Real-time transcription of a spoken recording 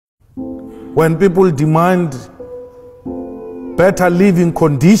When people demand better living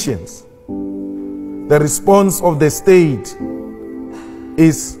conditions, the response of the state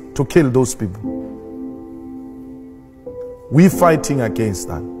is to kill those people. We're fighting against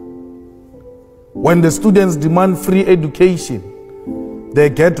that. When the students demand free education, they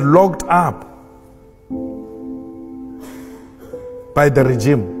get locked up by the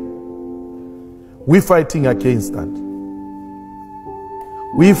regime. We're fighting against that.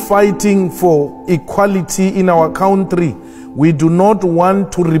 We're fighting for equality in our country. We do not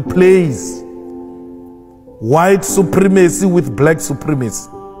want to replace white supremacy with black supremacy.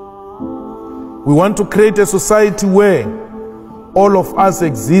 We want to create a society where all of us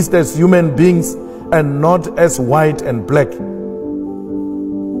exist as human beings and not as white and black.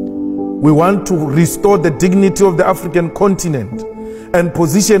 We want to restore the dignity of the African continent and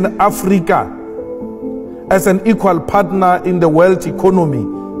position Africa as an equal partner in the world economy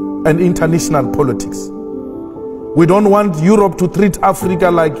and international politics. We don't want Europe to treat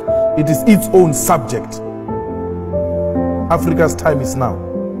Africa like it is its own subject. Africa's time is now.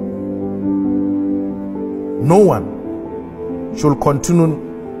 No one should continue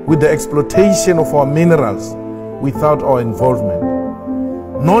with the exploitation of our minerals without our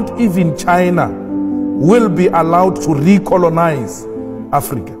involvement. Not even China will be allowed to recolonize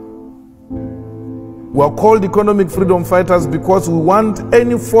Africa. We are called economic freedom fighters because we want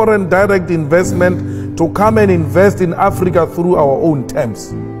any foreign direct investment to come and invest in Africa through our own terms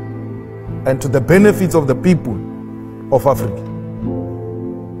and to the benefits of the people of Africa.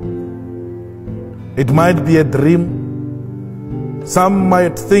 It might be a dream. Some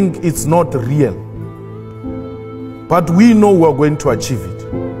might think it's not real. But we know we're going to achieve it.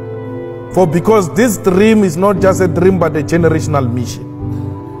 For because this dream is not just a dream but a generational mission.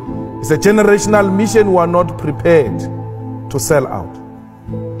 It's a generational mission we are not prepared to sell out.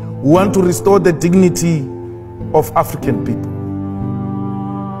 We want to restore the dignity of African people.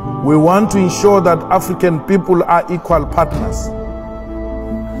 We want to ensure that African people are equal partners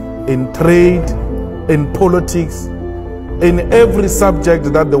in trade, in politics, in every subject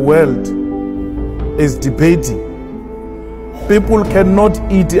that the world is debating. People cannot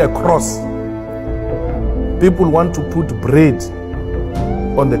eat a cross. People want to put bread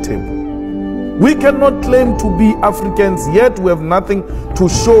on the table. We cannot claim to be Africans, yet we have nothing to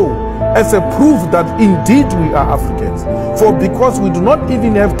show as a proof that indeed we are Africans. For because we do not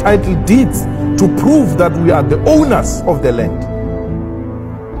even have title deeds to prove that we are the owners of the land.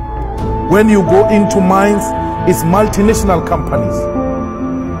 When you go into mines, it's multinational companies.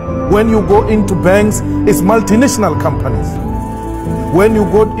 When you go into banks, it's multinational companies. When you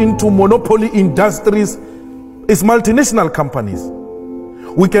go into monopoly industries, it's multinational companies.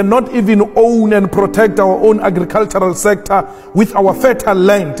 We cannot even own and protect our own agricultural sector with our fertile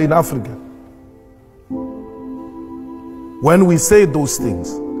land in Africa. When we say those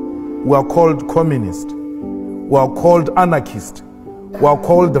things, we are called communists, we are called anarchists, we are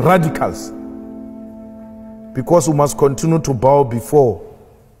called radicals, because we must continue to bow before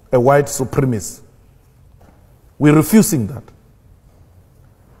a white supremacist. We're refusing that.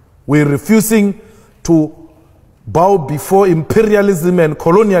 We're refusing to bow before imperialism and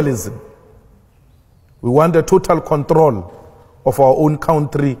colonialism. We want a total control of our own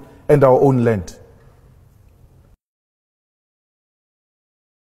country and our own land.